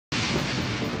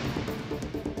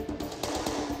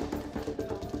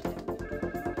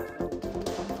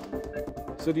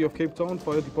City of Cape Town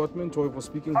Fire Department, Joy was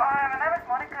speaking. My name is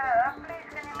Monica. Please,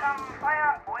 can you come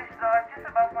fire on voice? Just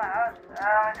above my house.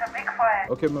 It's a big fire.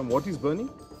 Okay, ma'am, what is burning?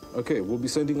 Okay, we'll be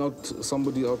sending out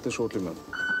somebody out there shortly, ma'am.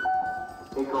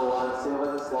 Echo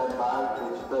 17, stand by.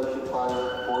 Vegetation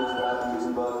fire, voice drive,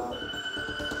 Luxembourg.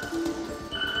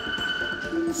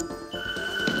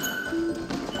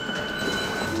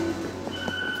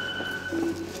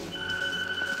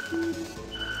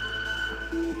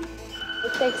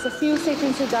 It takes a few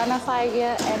seconds to don our fire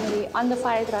gear and we're on the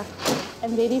fire truck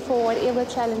and ready for whatever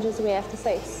challenges we have to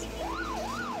face.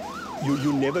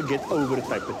 You never get over it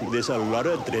type of thing. There's a lot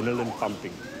of adrenaline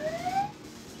pumping.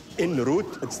 En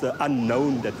route, it's the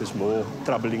unknown that is more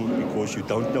troubling because you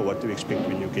don't know what to expect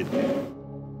when you get there.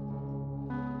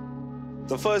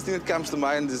 The first thing that comes to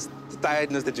mind is the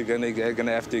tiredness that you're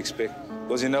gonna have to expect.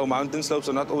 Because, you know, mountain slopes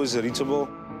are not always reachable.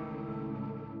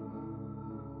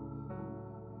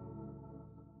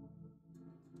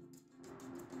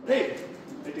 Hey,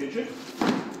 attention.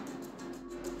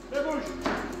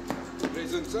 Lebush.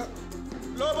 Present, sir.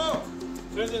 Lobo.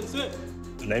 Present, sir.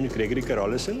 My name is Gregory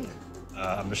Carolison.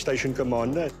 I'm a station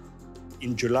commander.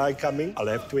 In July coming, I'll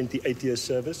have 28 years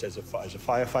service as a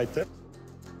firefighter.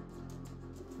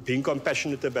 Being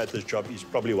compassionate about this job is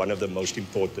probably one of the most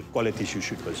important qualities you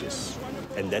should possess.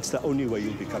 And that's the only way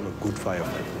you'll become a good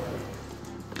firefighter.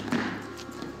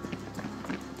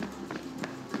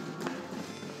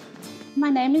 My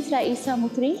name is Raisa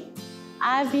Mutri.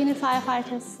 I've been a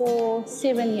firefighter for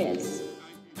 7 years.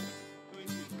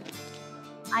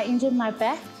 I injured my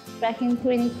back in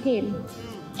 2010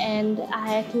 and I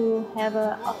had to have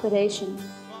an operation.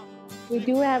 We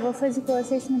do have a physical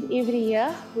assessment every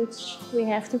year, which we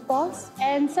have to pass.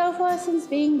 And so far, since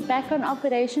being back on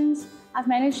operations, I've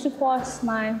managed to pass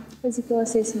my physical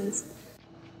assessments.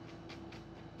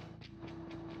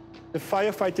 A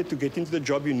firefighter, to get into the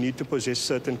job, you need to possess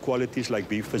certain qualities like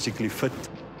be physically fit.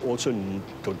 Also,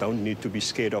 don't need to be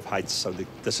scared of heights. So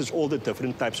this is all the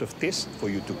different types of tests for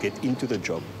you to get into the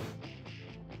job.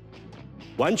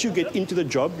 Once you get into the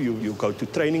job, you go to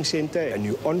training center and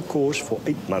you're on course for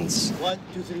 8 months. 1,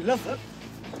 2, 3, left.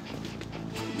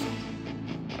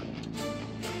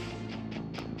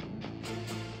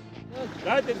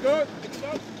 Right, let's go.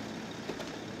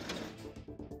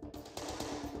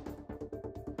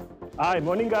 Hi,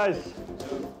 morning guys.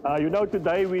 You know,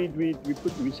 today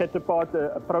we set apart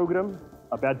a program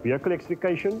about vehicle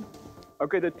extrication.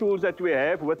 Okay, the tools that we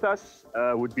have with us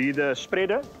would be the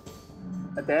spreader.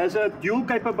 It has a dual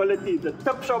capability. The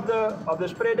tips of the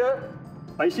spreader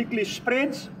basically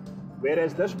spreads,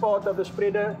 whereas this part of the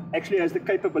spreader actually has the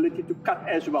capability to cut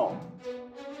as well.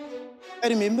 I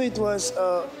remember it was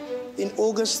in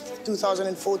August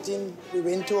 2014, we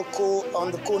went to a call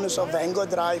on the corners of Vanguard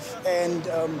Drive and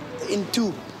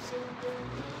N2.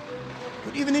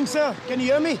 Good evening, sir. Can you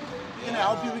hear me? We're going to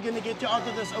help you. We're going to get you out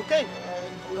of this, okay?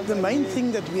 The main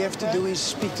thing that we have to do is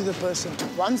speak to the person.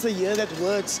 Once they hear that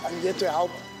words, I'm here to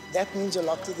help, that means a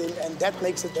lot to them, and that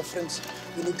makes a difference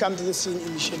when you come to the scene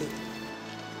initially.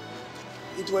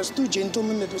 It was 2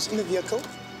 gentlemen that was in the vehicle.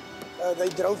 They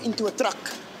drove into a truck.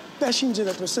 Passenger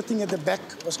that was sitting at the back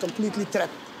was completely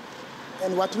trapped.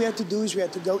 And what we had to do is we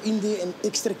had to go in there and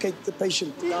extricate the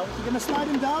patient. Now, you're going to slide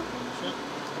him down. Sure.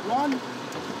 1,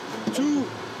 2,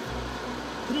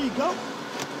 3, go.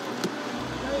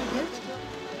 There you go.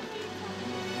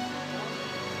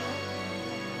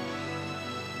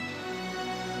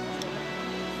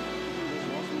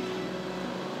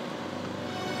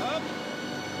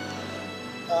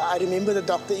 I remember the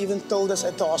doctor even told us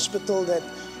at the hospital that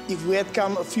if we had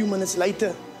come a few minutes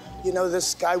later, you know,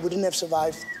 this guy wouldn't have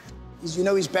survived. You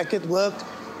know, he's back at work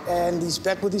and he's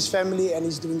back with his family and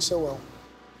he's doing so well.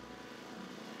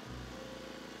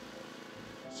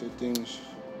 Settings,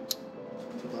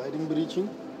 dividing, breaching.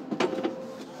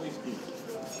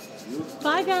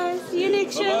 Bye guys, see you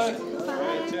next shift.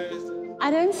 Bye.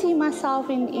 I don't see myself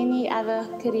in any other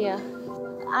career.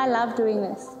 I love doing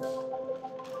this.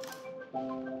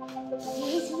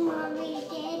 Is Mommy,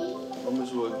 Daddy? Mom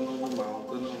is working on the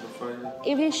mountain on the fire.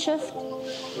 Every shift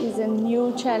is a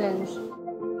new challenge.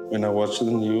 When I watch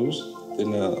the news,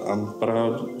 then I'm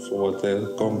proud for what they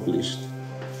accomplished.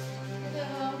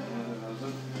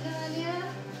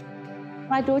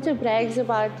 My daughter brags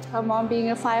about her mom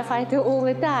being a firefighter all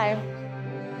the time.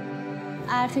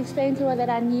 I have to explain to her that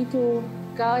I need to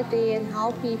go out there and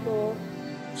help people.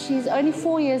 She's only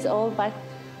 4 years old, but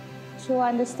she'll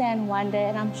understand one day,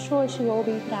 and I'm sure she will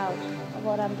be proud of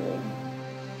what I'm doing.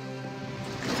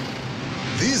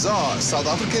 These are South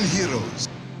African heroes.